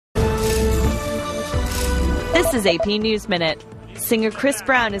This is AP News Minute. Singer Chris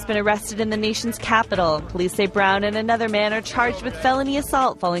Brown has been arrested in the nation's capital. Police say Brown and another man are charged with felony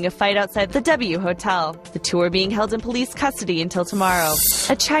assault following a fight outside the W Hotel. The two are being held in police custody until tomorrow.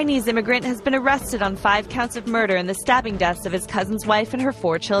 A Chinese immigrant has been arrested on 5 counts of murder in the stabbing deaths of his cousin's wife and her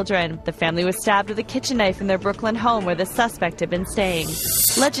 4 children. The family was stabbed with a kitchen knife in their Brooklyn home where the suspect had been staying.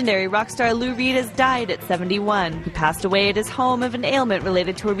 Legendary rock star Lou Reed has died at 71. He passed away at his home of an ailment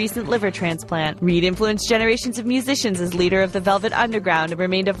related to a recent liver transplant. Reed influenced generations of musicians as leader of the Velvet Underground and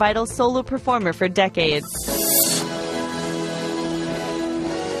remained a vital solo performer for decades.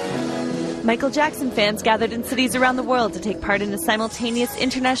 Michael Jackson fans gathered in cities around the world to take part in a simultaneous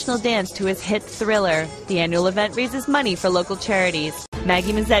international dance to his hit Thriller. The annual event raises money for local charities.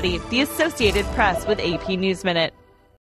 Maggie Mazzetti, The Associated Press with AP News Minute.